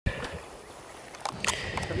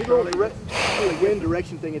You do a wind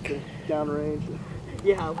direction thing at the downrange.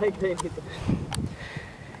 Yeah, I like that.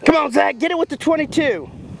 Come on, Zach, get it with the 22.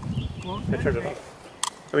 I turned it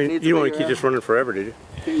off. I mean, you don't want to keep this running forever, did you?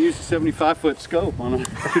 You use a 75-foot scope on a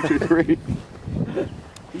 223.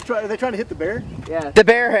 Are they trying to hit the bear? Yeah. The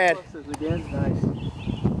bear head. Again,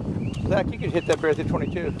 nice. Zach, you could hit that bear at the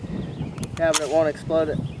 22. Yeah, but it won't explode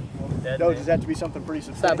it. No, does that have to be something pretty It's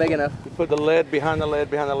substantial? not big enough. You put the lead behind the lead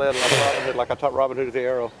behind the lead like Robin Hood, like I taught Robin Hood with the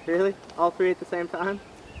arrow. Really? All three at the same time?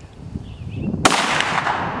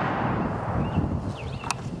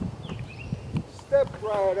 Step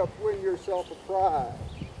right up, win yourself a prize.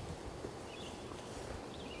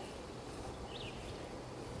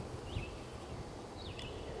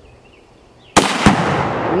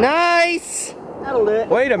 Nice! That'll do it.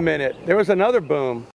 Wait a minute, there was another boom.